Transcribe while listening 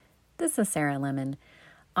This is Sarah Lemon,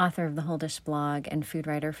 author of the Whole Dish blog and food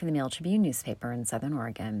writer for the Mail Tribune newspaper in Southern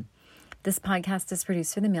Oregon. This podcast is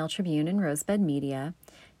produced for the Mail Tribune and Rosebud Media.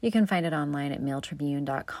 You can find it online at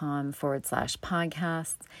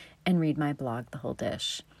mailtribune.com/podcasts and read my blog, The Whole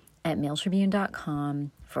Dish, at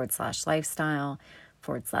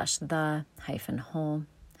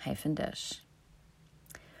mailtribune.com/lifestyle/the-whole-dish.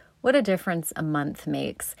 What a difference a month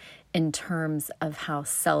makes in terms of how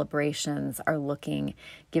celebrations are looking,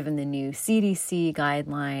 given the new CDC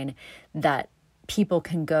guideline that people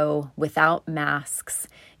can go without masks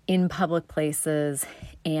in public places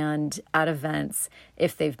and at events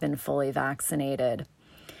if they've been fully vaccinated.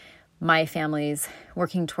 My family's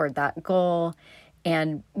working toward that goal,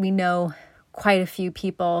 and we know quite a few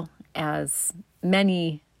people, as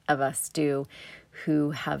many of us do,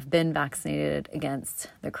 who have been vaccinated against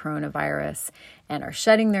the coronavirus and are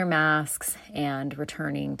shedding their masks and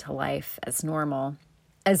returning to life as normal.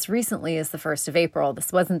 As recently as the 1st of April,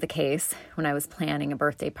 this wasn't the case when I was planning a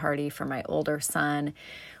birthday party for my older son,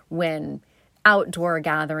 when outdoor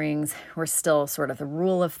gatherings were still sort of the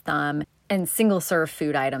rule of thumb and single-serve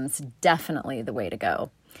food items definitely the way to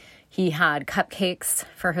go. He had cupcakes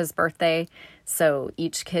for his birthday, so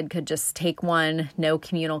each kid could just take one, no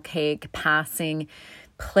communal cake, passing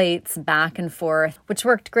plates back and forth, which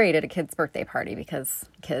worked great at a kid's birthday party because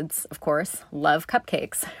kids, of course, love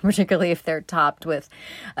cupcakes, particularly if they're topped with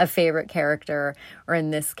a favorite character, or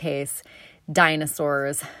in this case,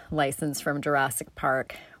 dinosaurs licensed from Jurassic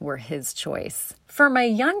Park were his choice. For my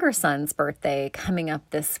younger son's birthday coming up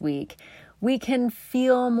this week, we can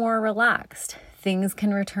feel more relaxed. Things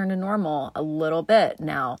can return to normal a little bit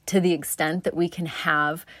now, to the extent that we can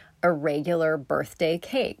have a regular birthday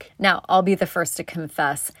cake. Now, I'll be the first to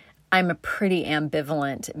confess, I'm a pretty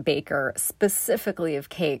ambivalent baker, specifically of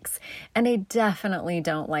cakes, and I definitely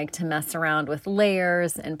don't like to mess around with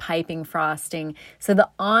layers and piping frosting. So the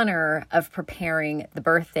honor of preparing the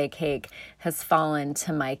birthday cake has fallen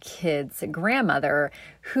to my kid's grandmother,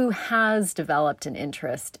 who has developed an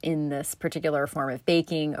interest in this particular form of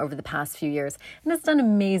baking over the past few years and has done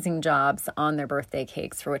amazing jobs on their birthday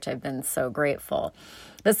cakes, for which I've been so grateful.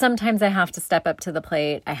 But sometimes I have to step up to the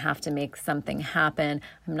plate. I have to make something happen.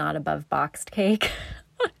 I'm not above boxed cake.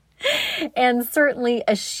 And certainly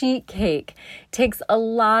a sheet cake takes a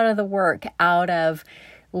lot of the work out of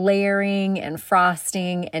layering and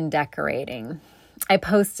frosting and decorating. I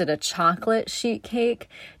posted a chocolate sheet cake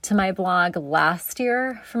to my blog last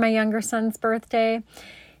year for my younger son's birthday.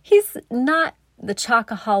 He's not the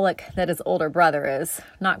chocoholic that his older brother is,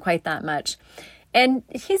 not quite that much. And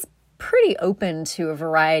he's pretty open to a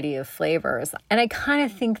variety of flavors. And I kind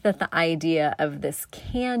of think that the idea of this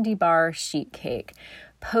candy bar sheet cake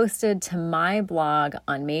posted to my blog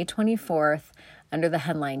on May 24th under the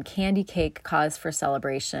headline Candy Cake Cause for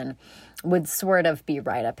Celebration would sort of be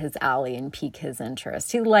right up his alley and pique his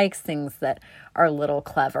interest. He likes things that are a little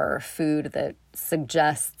clever, food that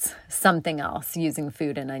suggests something else, using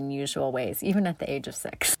food in unusual ways, even at the age of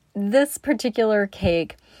 6. This particular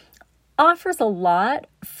cake offers a lot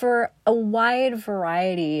for a wide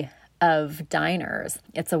variety of diners.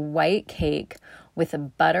 It's a white cake with a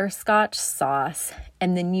butterscotch sauce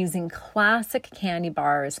and then using classic candy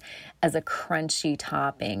bars as a crunchy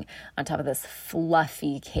topping on top of this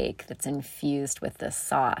fluffy cake that's infused with this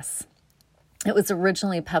sauce. It was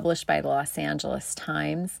originally published by the Los Angeles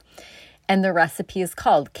Times, and the recipe is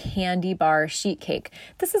called Candy Bar Sheet Cake.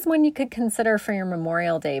 This is one you could consider for your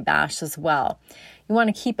Memorial Day bash as well. You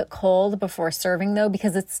want to keep it cold before serving, though,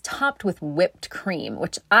 because it's topped with whipped cream,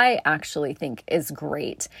 which I actually think is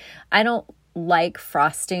great. I don't like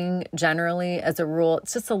frosting generally as a rule.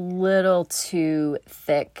 It's just a little too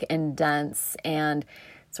thick and dense and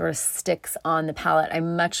sort of sticks on the palate. I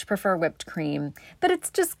much prefer whipped cream, but it's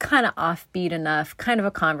just kind of offbeat enough, kind of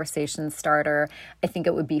a conversation starter. I think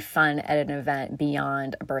it would be fun at an event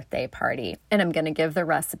beyond a birthday party. And I'm going to give the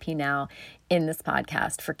recipe now in this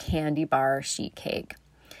podcast for candy bar sheet cake.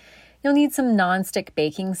 You'll need some nonstick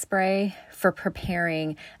baking spray for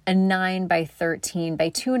preparing a 9 by 13 by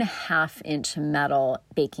 2.5 inch metal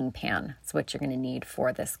baking pan. That's what you're going to need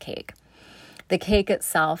for this cake. The cake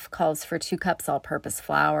itself calls for 2 cups all-purpose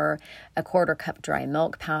flour, a 1/4 cup dry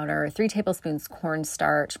milk powder, 3 tablespoons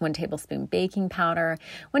cornstarch, 1 tablespoon baking powder,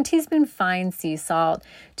 1 teaspoon fine sea salt,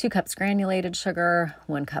 2 cups granulated sugar,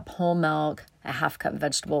 1 cup whole milk, a 1/2 cup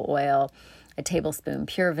vegetable oil, a tablespoon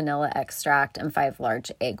pure vanilla extract, and 5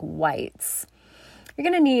 large egg whites. You're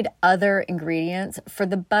going to need other ingredients for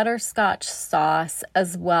the butterscotch sauce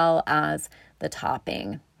as well as the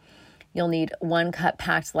topping. You'll need 1 cup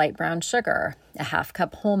packed light brown sugar, a half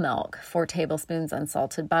cup whole milk, 4 tablespoons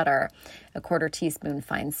unsalted butter, a 1/4 teaspoon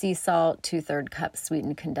fine sea salt, 2/3 cup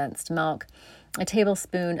sweetened condensed milk, a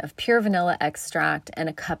tablespoon of pure vanilla extract, and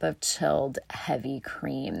a cup of chilled heavy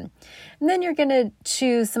cream. And then you're going to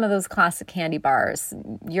choose some of those classic candy bars,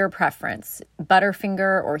 your preference.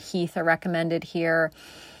 Butterfinger or Heath are recommended here.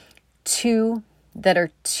 2 that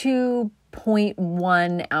are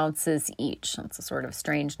 2.1 ounces each. That's a sort of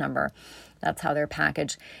strange number. That's how they're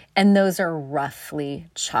packaged. And those are roughly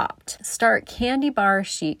chopped. Start candy bar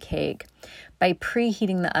sheet cake by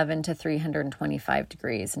preheating the oven to 325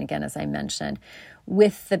 degrees. And again, as I mentioned,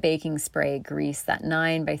 with the baking spray, grease that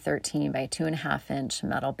 9 by 13 by 2.5 inch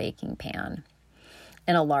metal baking pan.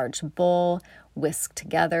 In a large bowl, whisk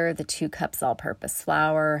together the 2 cups all-purpose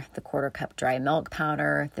flour, the 1/4 cup dry milk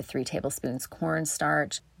powder, the 3 tablespoons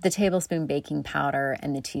cornstarch, the tablespoon baking powder,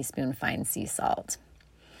 and the teaspoon fine sea salt.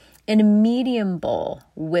 In a medium bowl,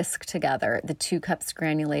 whisk together the 2 cups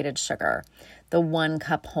granulated sugar, the 1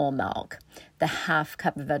 cup whole milk, the 1/2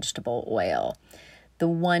 cup vegetable oil, the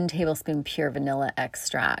 1 tablespoon pure vanilla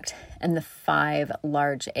extract, and the 5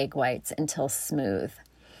 large egg whites until smooth.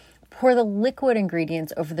 Pour the liquid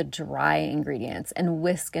ingredients over the dry ingredients and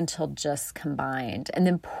whisk until just combined, and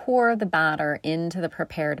then pour the batter into the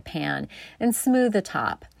prepared pan and smooth the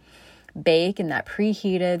top. Bake in that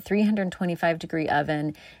preheated 325-degree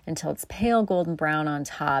oven until it's pale golden brown on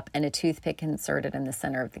top and a toothpick inserted in the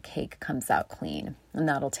center of the cake comes out clean, and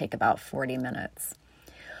that'll take about 40 minutes.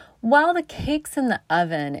 While the cake's in the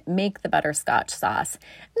oven, make the butterscotch sauce.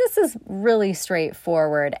 This is really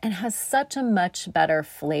straightforward and has such a much better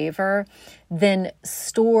flavor than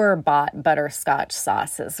store-bought butterscotch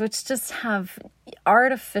sauces, which just have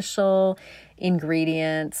artificial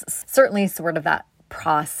ingredients, certainly sort of that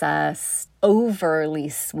processed, overly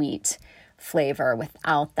sweet flavor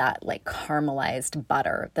without that like caramelized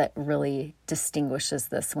butter that really distinguishes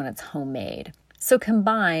this when it's homemade. So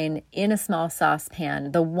combine in a small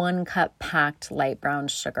saucepan the 1 cup packed light brown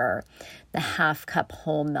sugar, the 1/2 cup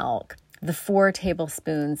whole milk, the 4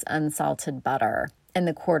 tablespoons unsalted butter, and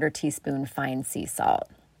the 1/4 teaspoon fine sea salt.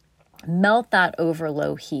 Melt that over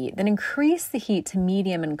low heat, then increase the heat to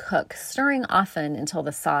medium and cook, stirring often until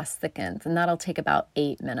the sauce thickens, and that'll take about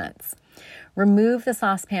 8 minutes. Remove the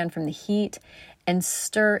saucepan from the heat and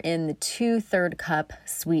stir in the 2/3 cup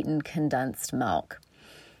sweetened condensed milk,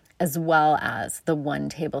 as well as the 1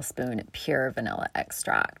 tablespoon pure vanilla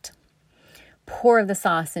extract. Pour the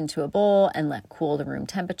sauce into a bowl and let cool to room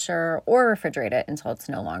temperature or refrigerate it until it's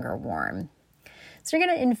no longer warm. So you're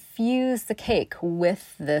going to infuse the cake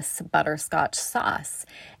with this butterscotch sauce,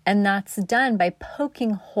 and that's done by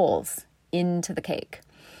poking holes into the cake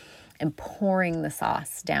and pouring the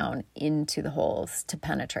sauce down into the holes to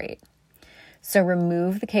penetrate. So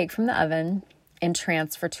remove the cake from the oven and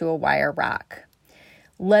transfer to a wire rack.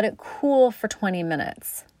 Let it cool for 20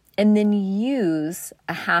 minutes, and then use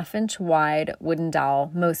a 1/2 inch wide wooden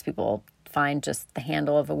dowel. Most people find just the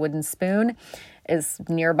handle of a wooden spoon is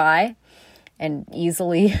nearby and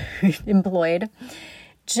easily employed.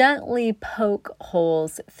 Gently poke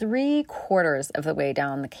holes 3/4 of the way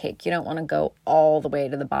down the cake. You don't want to go all the way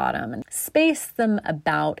to the bottom, and space them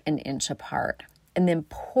about 1 inch apart. And then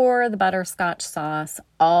pour the butterscotch sauce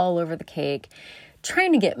all over the cake,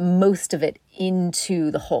 trying to get most of it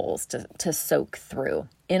into the holes to soak through.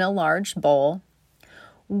 In a large bowl,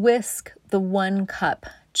 whisk the 1 cup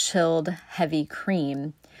chilled heavy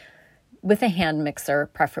cream with a hand mixer,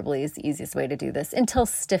 preferably is the easiest way to do this, until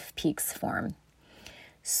stiff peaks form.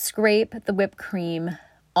 Scrape the whipped cream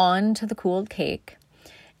onto the cooled cake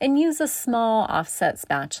and use a small offset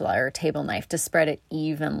spatula or table knife to spread it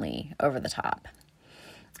evenly over the top.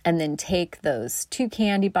 And then take those 2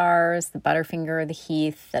 candy bars, the Butterfinger or the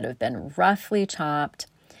Heath that have been roughly chopped,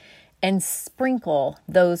 and sprinkle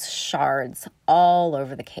those shards all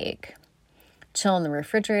over the cake. Chill in the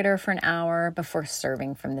refrigerator for an hour before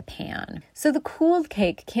serving from the pan. So the cooled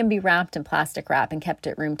cake can be wrapped in plastic wrap and kept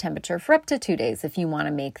at room temperature for up to 2 days if you want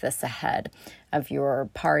to make this ahead of your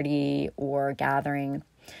party or gathering.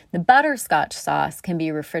 The butterscotch sauce can be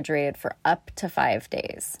refrigerated for up to 5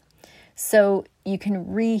 days. So you can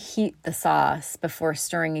reheat the sauce before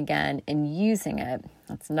stirring again and using it.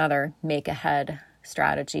 That's another make ahead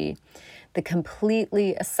strategy. The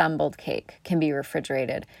completely assembled cake can be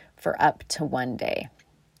refrigerated for up to 1 day.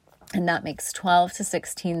 And that makes 12 to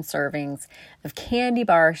 16 servings of candy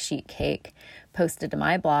bar sheet cake posted to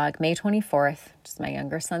my blog May 24th, which is my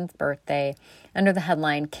younger son's birthday, under the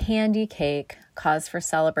headline Candy Cake, Cause for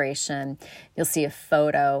Celebration. You'll see a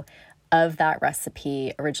photo of that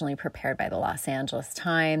recipe, originally prepared by the Los Angeles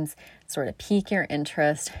Times, sort of pique your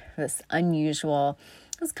interest for this unusual,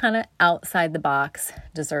 this kind of outside the box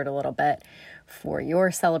dessert a little bit for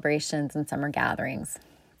your celebrations and summer gatherings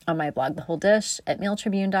on my blog, The Whole Dish, at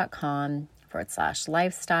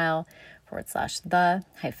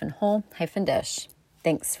mealtribune.com/lifestyle/the-whole-dish.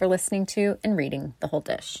 Thanks for listening to and reading The Whole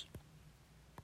Dish.